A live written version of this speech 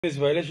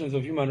violations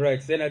of human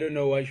rights, then I don't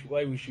know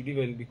why we should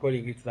even be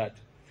calling it that.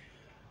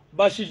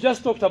 But she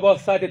just talked about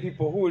 30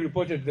 people who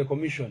reported to the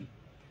commission.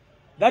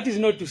 That is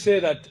not to say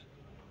that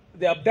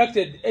the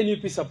abducted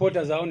NUP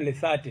supporters are only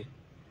 30.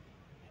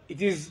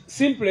 It is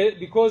simply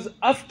because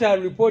after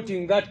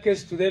reporting that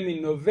case to them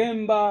in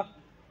November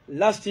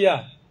last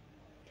year,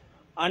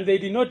 and they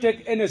did not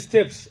take any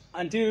steps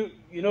until,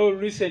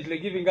 recently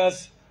giving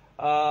us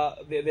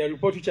the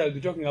report which I'll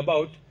be talking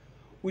about,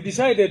 we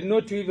decided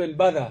not to even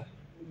bother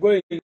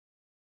going.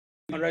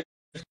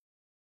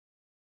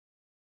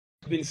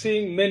 We've been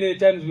seeing many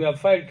times we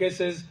have filed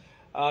cases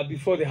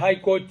before the High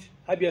Court,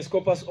 habeas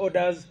corpus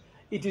orders,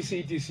 etc.,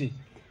 etc.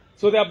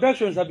 So the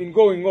abductions have been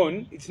going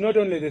on. It's not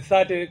only the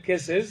 30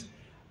 cases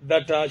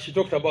that she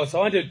talked about. So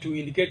I wanted to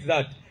indicate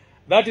that.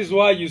 That is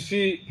why you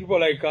see people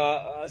like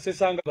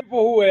Sesanga, people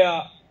who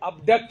were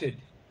abducted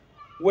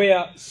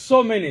were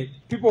so many,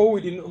 people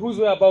whose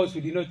whereabouts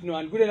we did not know,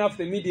 and good enough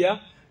the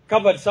media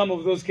covered some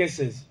of those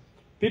cases.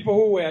 People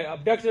who were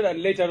abducted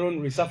and later on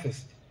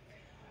resurfaced.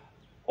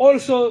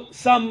 Also,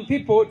 some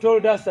people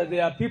told us that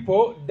their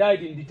people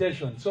died in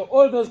detention. So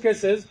all those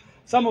cases,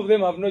 some of them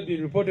have not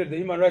been reported to the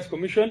Human Rights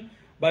Commission,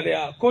 but they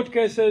are court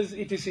cases,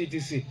 etc.,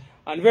 etc.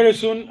 And very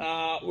soon,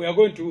 we are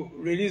going to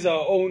release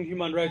our own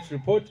human rights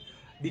report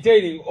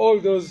detailing all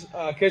those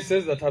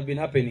cases that have been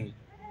happening.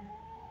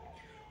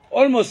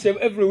 Almost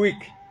every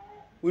week,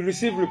 we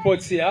receive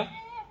reports here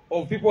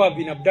of people who have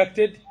been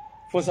abducted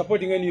for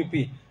supporting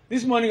NUP.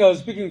 This morning, I was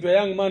speaking to a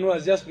young man who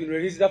has just been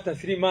released after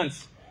 3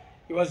 months.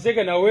 He was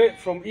taken away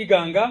from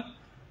Iganga,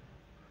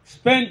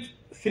 spent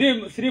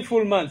three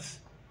full months,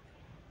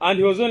 and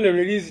he was only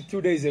released 2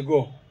 days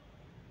ago.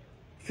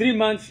 3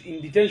 months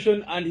in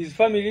detention, and his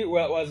family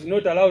was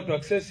not allowed to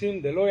access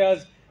him, the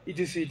lawyers,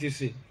 etc.,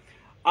 etc.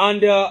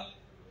 And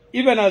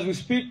even as we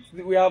speak,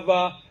 we have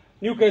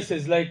new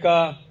cases like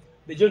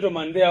the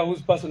gentleman there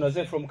whose person was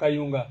there from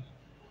Kayunga.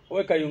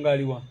 Where Kayunga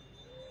Aliwa?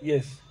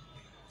 Yes.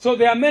 So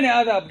there are many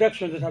other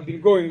abductions that have been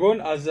going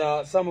on, as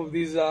some of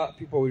these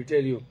people will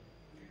tell you.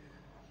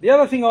 The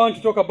other thing I want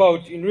to talk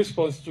about in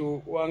response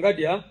to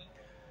Wangadia,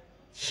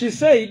 she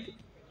said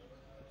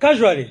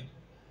casually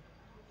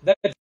that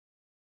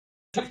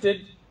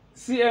affected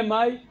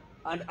CMI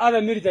and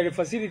other military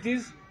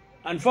facilities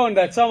and found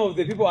that some of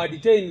the people are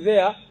detained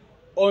there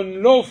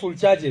on lawful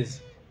charges.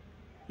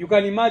 You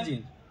can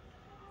imagine.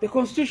 The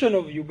Constitution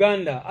of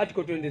Uganda,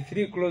 Article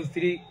 23, Clause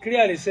 3,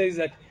 clearly says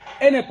that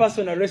any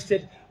person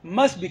arrested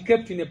must be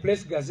kept in a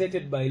place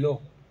gazetted by law.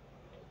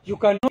 You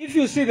can, if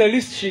you see the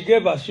list she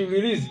gave us, she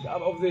released,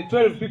 of the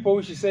 12 people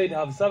who she said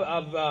have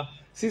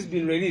since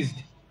been released,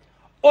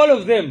 all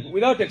of them,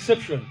 without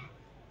exception,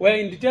 were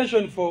in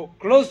detention for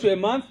close to a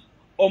month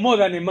or more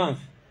than a month.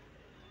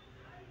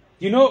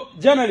 You know,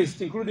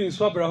 journalists, including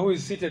Swabra, who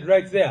is seated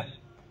right there,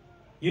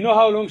 you know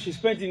how long she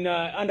spent in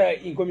under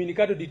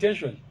incommunicado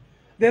detention.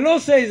 The law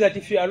says that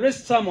if you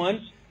arrest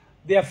someone,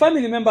 their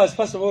family members,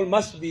 first of all,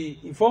 must be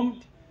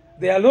informed,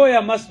 their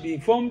lawyer must be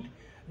informed,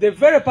 the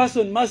very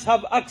person must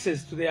have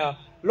access to their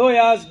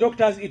lawyers,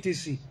 doctors,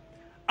 etc.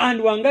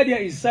 And Wangadia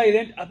is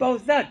silent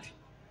about that.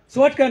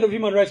 So what kind of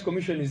human rights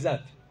commission is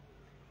that?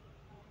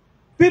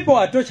 People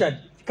are tortured.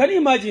 Can you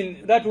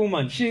imagine that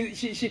woman?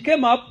 She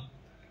came up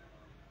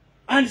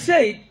and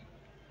said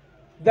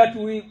that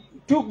we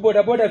took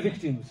border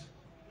victims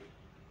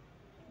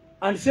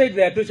and said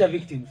they are torture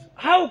victims.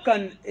 How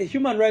can a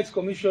human rights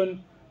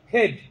commission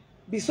head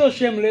be so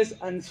shameless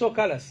and so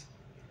callous?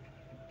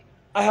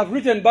 I have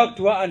written back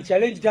to her and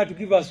challenged her to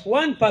give us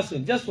one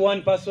person, just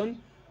one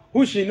person,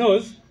 who she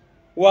knows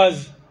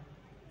was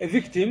a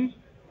victim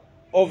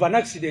of an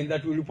accident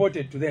that we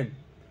reported to them.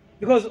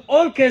 Because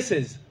all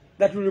cases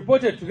that we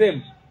reported to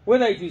them,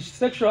 whether it is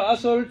sexual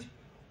assault,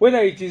 whether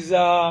it is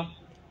all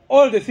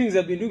the things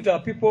that have been doing to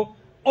our people,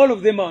 all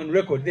of them are on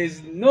record. There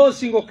is no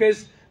single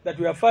case that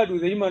we have filed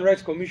with the Human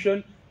Rights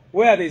Commission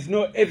where there is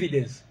no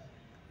evidence.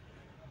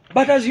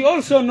 But as you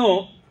also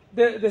know,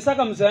 the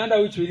circumstances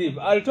under which we live.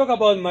 I'll talk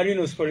about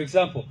Marinos, for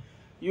example.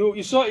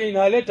 You saw in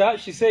her letter,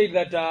 she said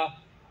that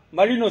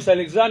Marinos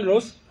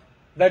Alexandros,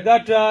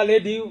 that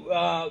lady,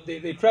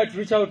 they tried to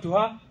reach out to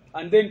her,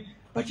 and then,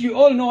 but you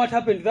all know what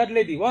happened to that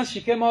lady. Once she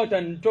came out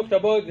and talked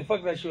about the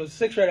fact that she was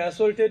sexually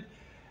assaulted,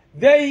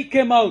 they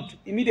came out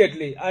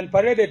immediately and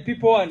paraded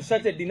people and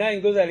started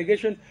denying those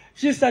allegations.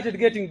 She started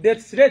getting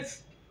death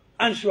threats,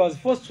 and she was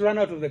forced to run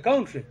out of the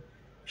country.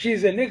 She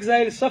is in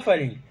exile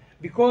suffering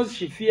because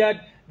she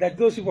feared that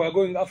those people were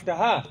going after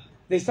her.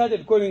 They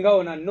started calling her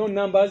on unknown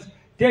numbers,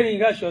 telling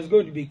her she was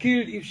going to be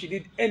killed if she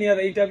did any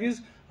other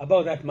interviews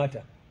about that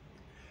matter.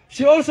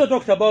 She also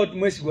talked about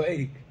Mwesigo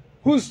Eric,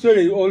 whose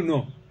story you all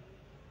know.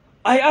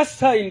 I asked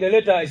her in the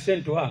letter I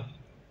sent to her,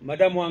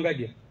 Madam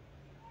Wangadia,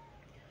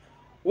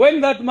 when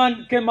that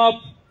man came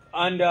up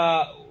and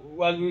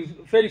was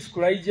with Felix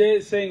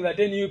Kuraije saying that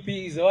NUP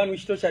is the one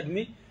which tortured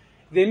me,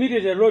 they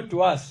immediately wrote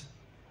to us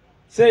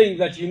saying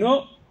that, you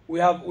know, we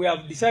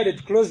have decided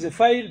to close the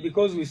file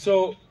because we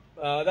saw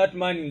that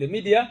man in the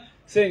media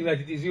saying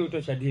that it is you who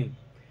tortured him.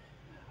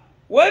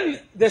 When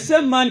the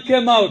same man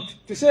came out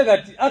to say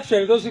that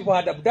actually those people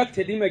had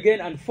abducted him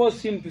again and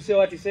forced him to say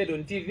what he said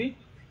on TV,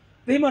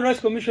 the Human Rights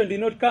Commission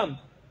did not come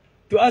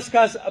to ask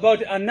us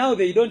about it, and now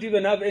they don't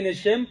even have any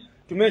shame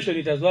to mention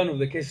it as one of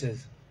the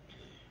cases.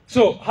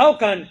 So how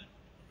can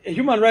a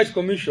Human Rights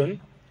Commission,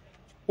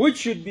 which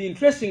should be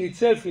interesting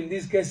itself in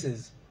these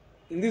cases,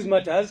 in these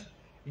matters,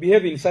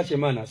 behave in such a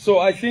manner? So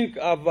I think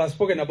I've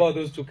spoken about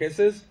those two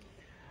cases.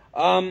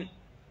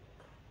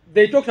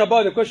 They talked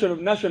about the question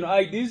of national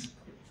IDs.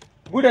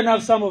 Good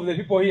enough, some of the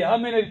people here. How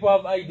many people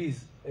have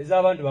IDs?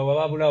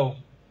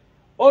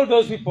 All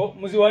those people,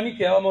 muziwanike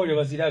abamawulire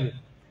bazirabe.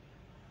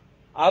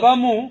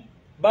 Abamu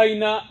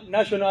baina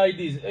national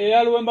IDs.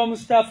 Eyalwemba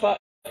Mustafa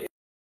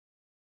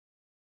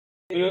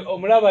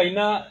omulaba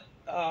ina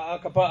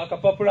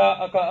akapapula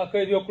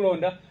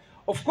akebyokulonda.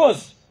 Of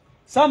course,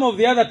 some of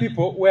the other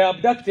people were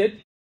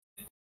abducted.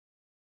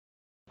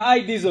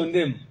 IDs on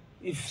them.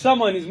 If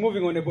someone is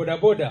moving on a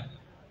border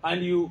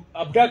and you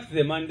abduct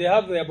them and they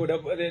have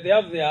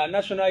their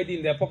national ID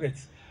in their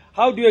pockets,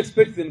 how do you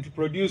expect them to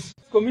produce?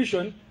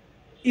 Commission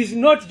is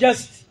not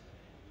just,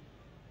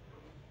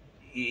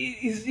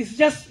 she's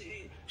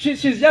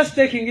just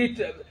taking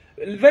it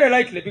very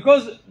lightly,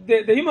 because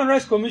the Human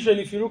Rights Commission,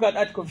 if you look at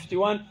Article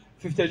 51,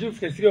 52,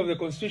 53 of the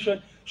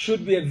Constitution,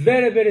 should be a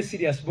very, very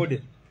serious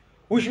body.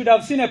 We should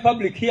have seen a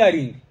public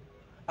hearing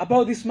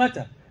about this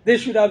matter. They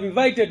should have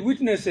invited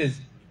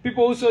witnesses,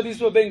 people who saw this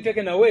were being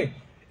taken away.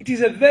 It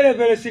is a very,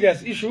 very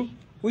serious issue,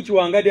 which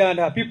Wangadia and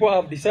her people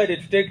have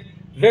decided to take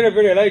very,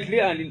 very lightly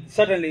and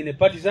certainly in a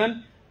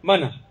partisan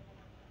manner.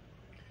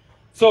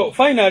 So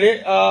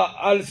finally,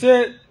 I'll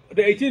say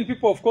the 18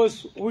 people, of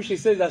course, who she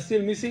says are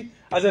still missing.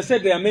 As I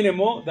said, there are many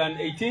more than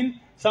 18.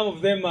 Some of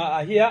them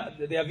are here.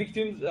 They are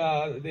victims.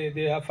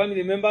 They are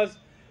family members.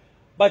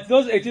 But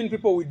those 18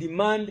 people, we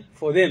demand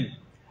for them.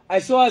 I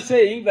saw her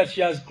saying that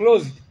she has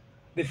closed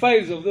the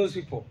files of those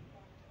people.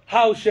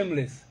 How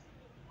shameless.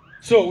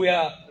 So we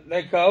are,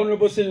 like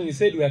Honorable Senator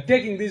said, we are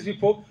taking these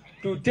people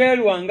to tell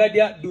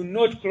Wangadia, do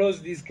not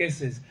close these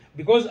cases,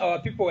 because our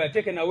people were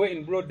taken away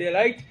in broad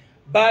daylight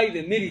by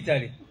the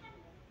military,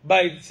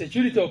 by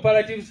security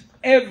operatives.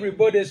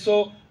 Everybody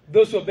saw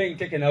those who were being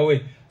taken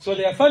away. So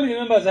their family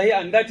members are here,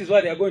 and that is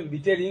what they are going to be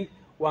telling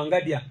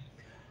Wangadia.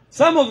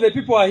 Some of the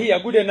people are here,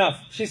 good enough.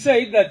 She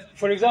said that,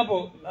 for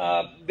example,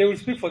 they will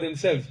speak for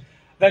themselves.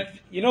 That,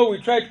 you know,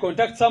 we tried to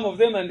contact some of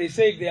them and they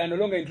said they are no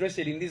longer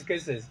interested in these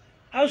cases.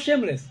 How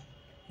shameless.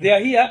 They are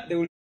here, they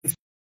will.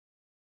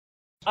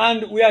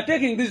 And we are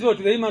taking this vote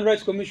to the Human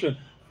Rights Commission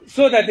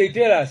so that they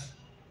tell us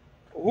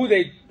who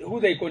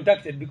they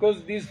contacted,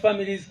 because these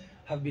families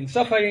have been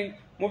suffering,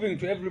 moving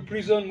to every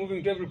prison,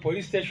 moving to every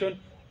police station,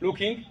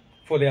 looking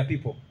for their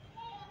people.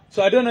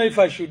 So I don't know if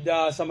I should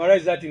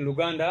summarize that in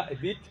Luganda a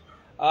bit.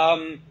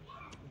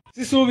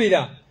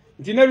 Sisubira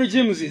nti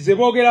regimes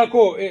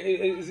zebogerako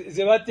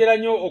zebatera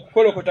nnyo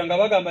okukolokota nga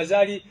bagamba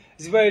zaali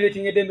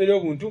ziviolating eddembe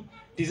ly'obuntu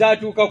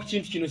tizatuuka ku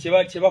kintu kino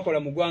kye bakola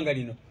mu ggwanga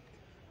lino.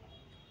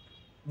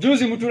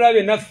 Juzi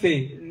mutulabe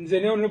naffe nze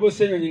ne Honorable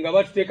Senyonyi nga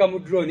batuteeka mu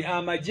drone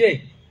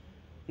amagye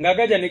nga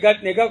gaja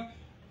nega,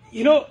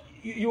 you know,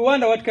 you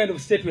wonder what kind of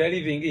state we are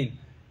living in.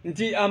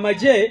 Nti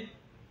amagye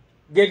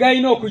ge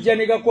galina okujja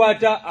ne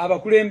gakwata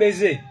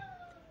abakulembeze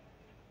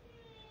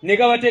ne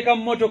gabateeka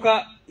mu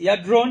motoka ya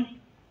drone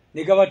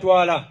ne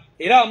gabatwala.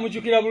 Era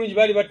mujjukira bulungi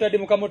baali batadde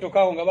mu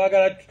kamotoka ako nga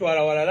baagala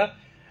tutwala walala,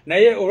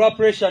 naye olwa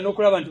pressure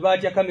n'okulaba nti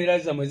baatya kamera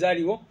zammwe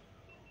zaaliwo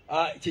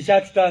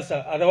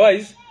kikyatutaasa.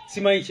 Otherwise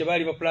simanyi kye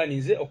baali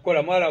baplaninze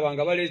okukola. Mwalaba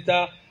nga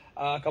baleeta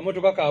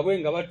akamotoka kaabwe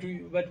nga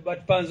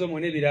batupanze omwo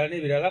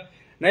n'ebirala.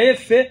 Naye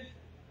ffe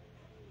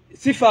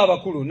sifa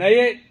abakulu,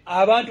 naye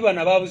abantu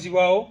bano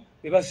baabuzibwawo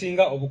be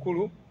basinga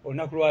obukulu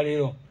olunaku lwa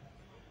leero.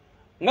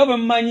 Nga bwe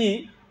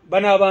mumanyi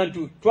bano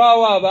abantu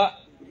twawaaba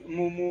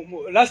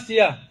last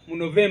year mu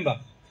November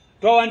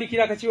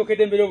twawandikira akakiiko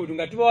k'eddembe ly'obuntu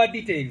nga tubawa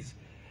details.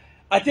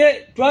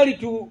 Ate twali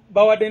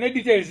tubawadde ne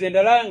details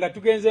endala nga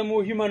tugenze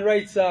mu Human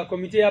Rights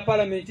Committee ya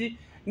Parliament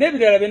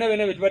n'ebirala byonna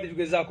bye tubadde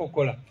tugezaako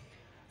okukola.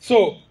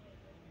 So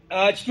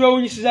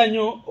kitwewunyisiza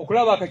nnyo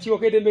okulaba akakiiko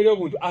k'eddembe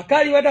ly'obuntu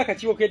akaalibadde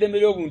akakiiko k'eddembe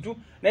ly'obuntu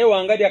naye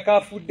Wangadia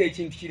kaafudde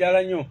ekintu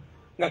kirala nnyo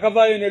nga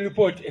kavaayo ne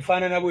report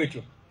efaanana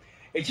bwetyo.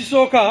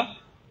 Ekisooka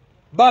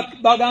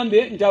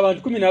bagambye nti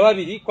abantu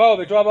 12 kwabo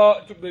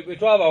be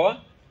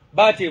twabawa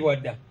baateebwa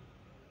dda.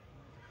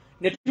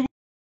 Ne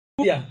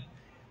tumulya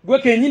gwe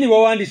kennyini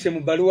wawandiise mu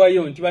bbaluwa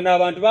yo nti bano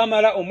abantu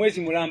baamala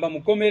omwezi mulamba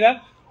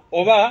mukomera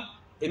oba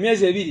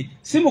emyezi 2,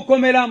 si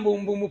mukomera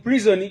mu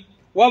prison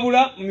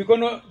wabula mu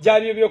mikono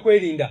gyabyo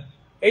by'okwerinda,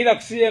 either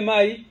ku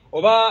CMI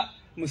oba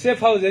mu safe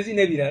houses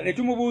n'ebirala. Ne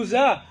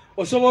tumubuuza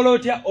osobola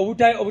otya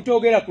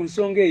obutogera ku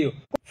nsonga eyo,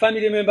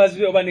 family members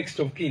be oba next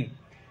of kin.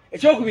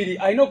 Ekyokubiri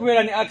alina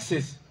okubeera ne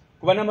access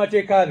ku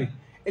bannamateeka be.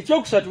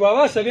 Ekyokusatu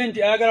bw'aba asabye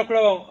nti ayagala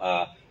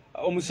kulaba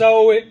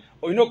omusawo we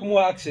olina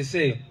okumuwa access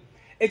eyo.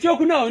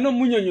 Ekyokuna olina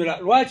omunyonyola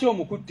lwaki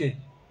omukutte.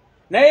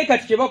 Naye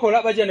kati kye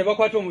bakola bajja ne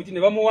bakwata omuti ne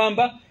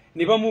bamuwamba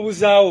ne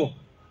bamubuzaawo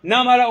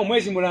n'amala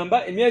omwezi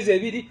mulamba emyezi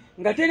 2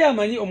 nga teri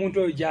amanyi omuntu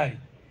oyo gyali.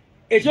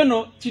 Ekyo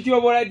no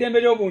kityobola eddembe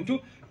ly'obuntu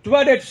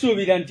tubadde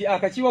tusuubira nti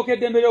akakiiko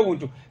k'eddembe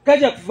ly'obuntu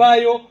kajja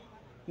kuvaayo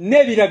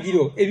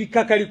n'ebiragiro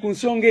ebikakali ku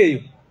nsonga eyo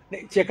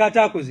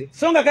kyekataakoze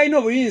so nga kalina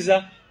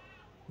obuyinza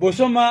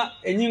bw'osoma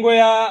ennyingo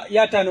ya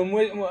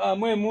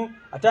 5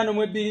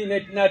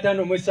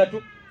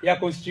 5 ya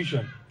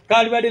constitution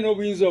kalibadde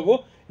n'obuyinza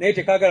obwo naye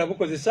tekaagala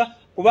bukozesa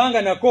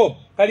kubanga nako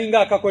kalinga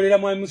akakolera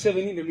mwami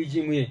Museveni ne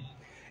regimu ye.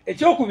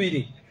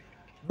 Ekyokubiri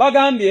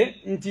bagambye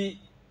nti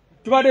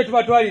tubadde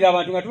tubatwalira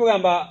abantu nga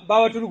tugamba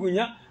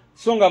babatulugunya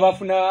so nga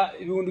bafuna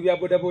ebiwundu bya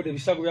bodaboda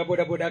ebisago bya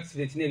bodaboda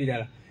accident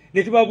n'ebirala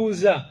ne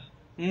tubabuuza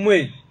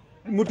mmwe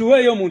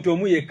mutuweeyo omuntu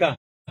omu yekka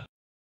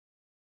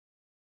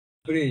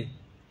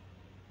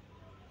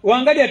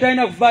wangali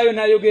atalina kuvaayo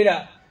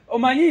n'ayogera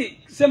omanyi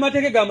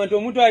ssemateeka egamba nti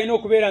omuntu alina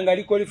okubeera nga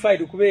ali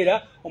qualified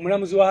okubeera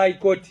omulamuzi wa high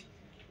court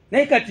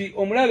naye kati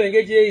omulaba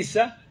engeri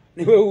gyeyisa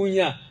ne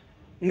wewuunya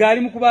ng'ali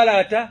mu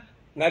kubalaata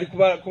ng'ali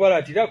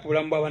kubalaatira ku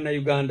bulamu bwa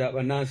bannayuganda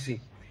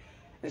bannansi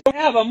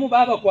abamu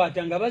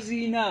baabakwata nga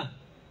baziina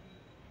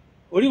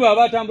oli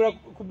bw'aba atambula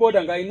ku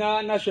booda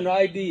ng'alina national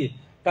ID ye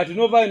kati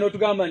novaayo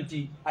n'otugamba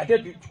nti ate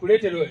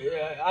tukuleetera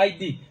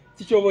ID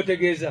kikyoba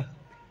otegeeza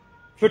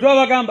ffe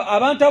twabagamba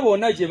abantu abo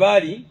bonna gye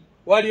baali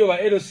waliyo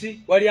ba LC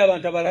waliyo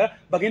abantu abalala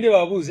bagende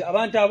babuuze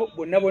abantu abo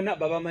bonna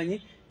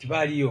babamanyi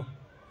tibaaliyo.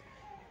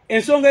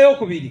 Ensonga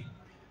ey'okubiri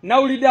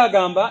nawulidde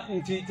agamba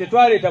nti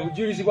tetwaleeta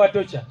bujulizi bwa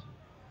tocha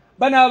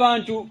bana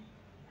abantu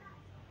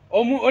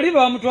oli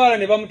bamutwala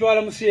ne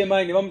bamutwala mu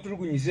CMI ne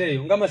bamutulugunyiza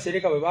eyo nga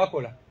Masereka bwe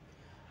bakola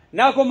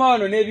n'akoma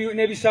wano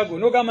n'ebisago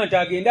n'ogamba nti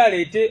agende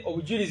aleete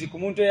obujulizi ku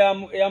muntu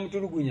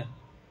eyamutulugunya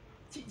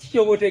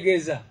kikyoba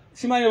otegeeza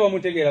simanyi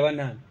bamutegeera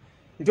bannange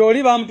nti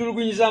oli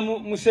bamutulugunyiza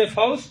mu safe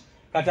house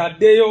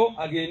kataddeyo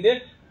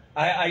agende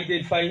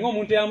identifying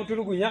omuntu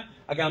eyamutulugunya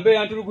agambe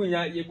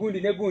yantulugunya ye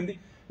gundi ne gundi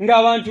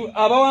ng'abantu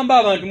abawamba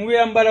abantu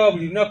mubeera mubalaba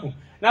buli lunaku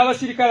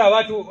n'abasirikale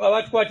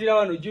abatukwatira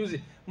wano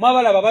juzi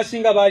mwabalaba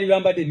abasinga baali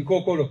bambadde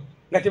ebikookolo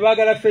nga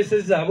tebaagala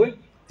faces zaabwe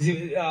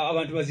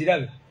abantu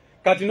bazirabe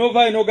kati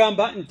novaayo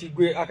n'ogamba nti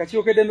gwe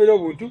akakiiko k'eddembe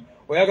ly'obuntu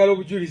oyagala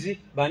obujulizi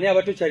baani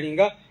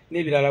abatokyalinga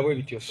n'ebirala bwe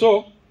bityo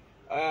so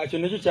kyo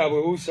nakyo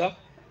kyabwewuusa.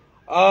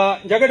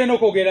 Njagadde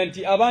n'okwogera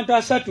nti abantu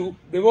 3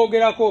 be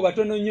boogerako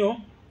batono nnyo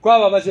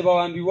kwabo abaze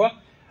bawambibwa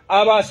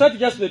abo 3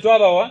 just be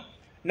twabawa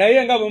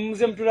naye nga bwe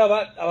muze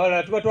mutulaba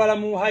abalala tubatwala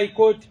mu high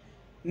court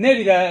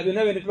n'ebirala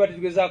byonna bye tubadde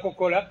tugezaako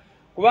okukola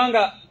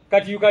kubanga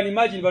kati you can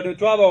imagine bado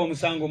twabawa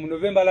omusango mu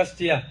November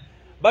last year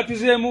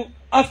batuzeemu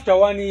after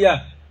 1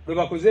 year bwe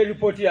bakoze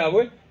report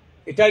yaabwe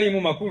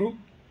etaliimu makulu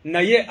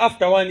naye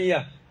after 1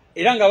 year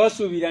era nga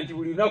basuubira nti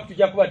buli lunaku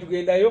tujja kuba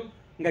tugendayo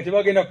nga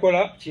tebagenda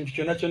kukola kintu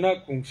kyonna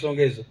ku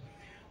nsonga ezo.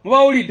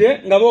 Mubawulidde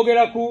nga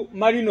boogera ku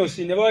Marinos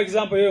ne bawa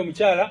example y'oyo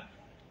omukyala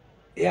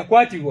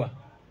eyakwatibwa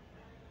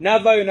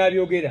n'avaayo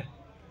n'abyogera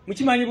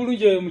mukimanyi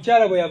bulungi oyo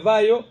omukyala bwe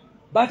yavaayo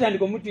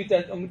batandika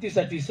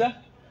omutiisatiisa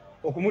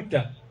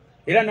okumutta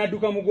era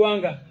n'adduka mu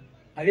ggwanga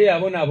ali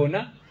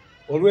yabonaabona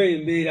olw'eyo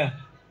embeera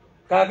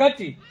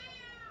kaakati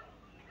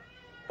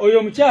oyo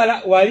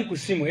omukyala waali ku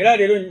ssimu era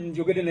leero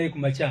njogedde naye ku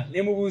makya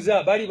ne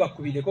mubuuza baali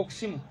bakkubireko ku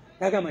ssimu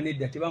n'agamba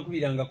nedda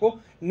tebankubirangako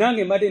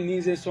nange mbadde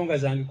nninza ensonga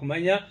zange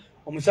kumanya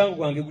omusango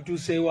gwange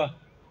gutuuseewa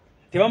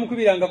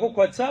tebamukubirangako ku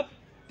WhatsApp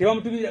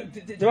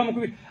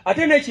tebamukubira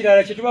ate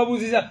n'ekirala kye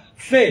tubabuuziza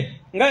ffe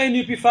nga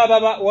NUP fe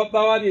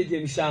bawaabye egyo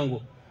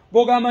emisango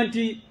bw'ogamba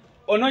nti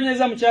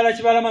onoonyeza mukyala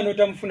Kibalama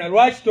n'otamufuna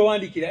lwaki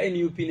towandiikira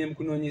NUP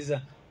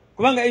nemukunoonyeza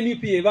kubanga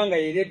NUP yebanga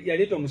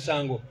yaleeta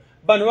omusango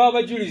bano baba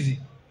bajulizi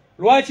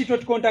lwaki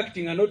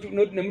totucontactinga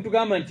ne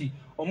mutugamba nti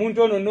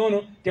omuntu ono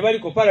noono tebali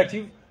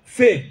cooperative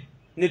ffe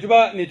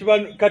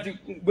kati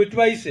bwe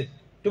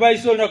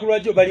tubayise olunaku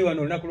lwajjo bali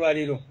wano olunaku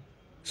lwaleero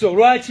so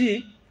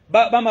lwaki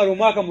bamala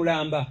omwaka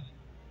mulamba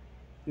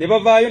ne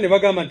bavaayo ne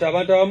bagamba nti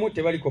abantu abamu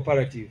tebali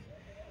cooperative.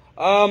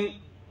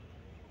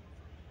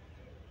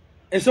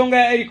 Ensonga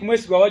ya Eric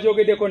Mwesigwa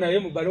wagyogeddeko naye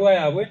mu bbaluwa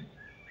yaabwe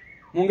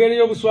mu ngeri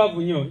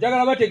y'obuswavu nnyo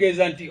njagala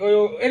bategeeza nti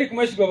oyo Eric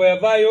Mwesigwa bwe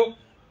yavaayo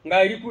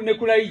ng'ali ne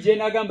kulaije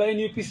n'agamba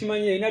NUP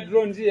simanyi erina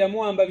drones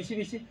yamuwamba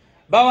biki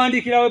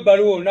bawandiikirawo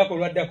ebbaluwa olunaku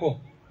olwaddako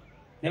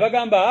ne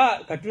bagamba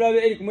katulabe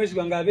Eric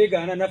Mwesigwa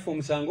ng'abeegaana naffe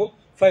omusango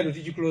fayiro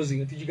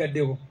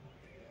tugigaddewo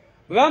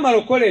bwe baamala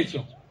okukola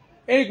ekyo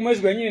Eric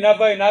Mwesigwa yennyini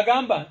n'avaayo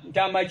n'agamba nti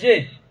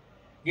amagye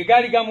ge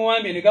gaali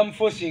gamuwambye ne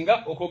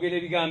gamufosinga okwogera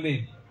ebigambo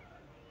ebyo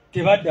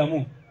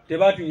tebaddamu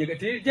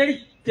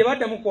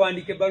tebaddamu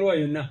kuwandiika ebbaluwa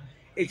yonna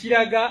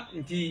ekiraga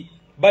nti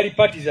bali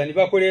partisan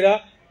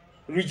bakolera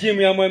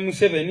regime ya mwami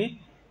Museveni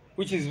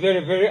which is very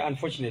very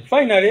unfortunate.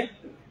 Finally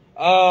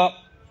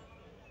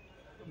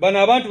bano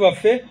abantu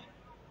baffe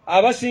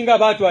abasinga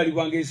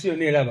baatwalibwa ng'ensi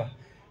yonna eraba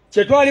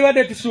kye twali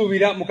badde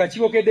tusuubira mu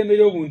kakiiko k'eddembe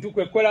ly'obuntu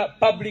kwe kukola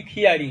public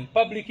hearing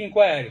public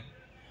inquiry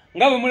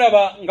nga bwe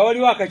mulaba nga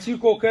waliwo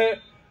akakiiko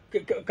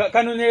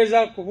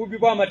kanoonyereza ku bubbi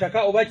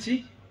bw'amataka oba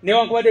ki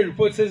newankubadde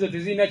reports ezo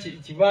tezirina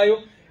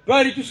kivaayo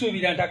twali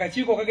tusuubira nti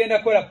akakiiko kagenda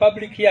kukola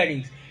public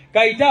hearings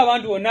kayite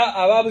abantu bonna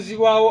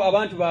abaabuzibwawo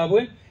abantu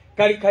baabwe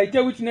kayite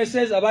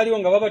witnesses abaaliwo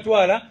nga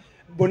babatwala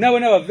bonna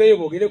baveeyo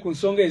boogere ku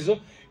nsonga ezo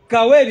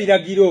kawe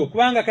ebiragiro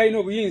kubanga kalina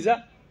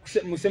obuyinza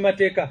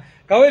musemateeka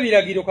kawe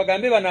ebiragiro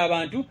kagambe bano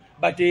abantu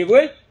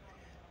bateebwe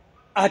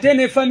ate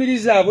ne family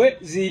zaabwe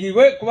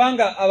ziiribwe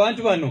kubanga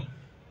abantu bano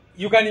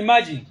you can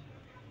imagine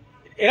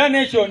era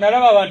n'ekyo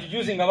nalaba abantu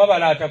juzi nga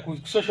babalaata ku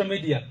social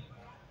media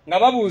nga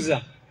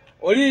babuuza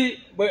oli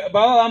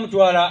baba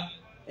bamutwala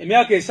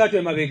emyaka 3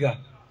 emabega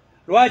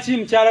lwaki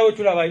mukyala we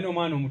tulaba alina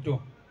omwana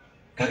omuto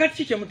kakati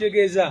ki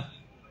kyemutegeeza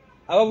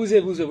ababuuza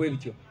ebibuuzo bwe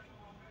bityo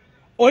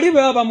oli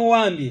bwe baba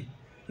bamuwambye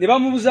ne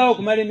bamubuzaawo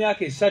okumala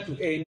emyaka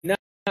 3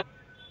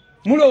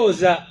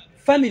 mulowooza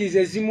families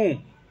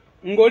ezimu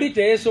ng'oli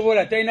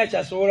teyeesobola talina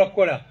kyasobola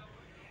kukola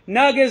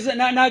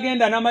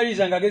n'agenda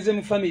n'amaliriza ng'ageze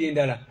mu family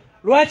endala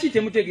lwaki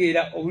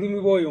temutegeera obulumi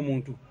bw'oyo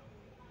omuntu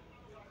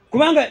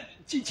kubanga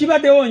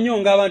kibaddewo nnyo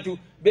ng'abantu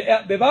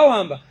be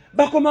bawamba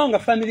bakomawo nga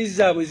families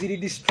zaabwe ziri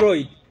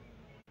destroyed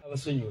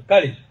abasonyiwe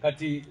kale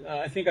kati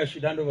I think I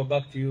should hand over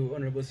back to you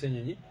Honorable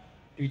Senyonyi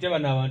tuyite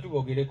bano abantu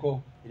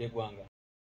boogereko eggwanga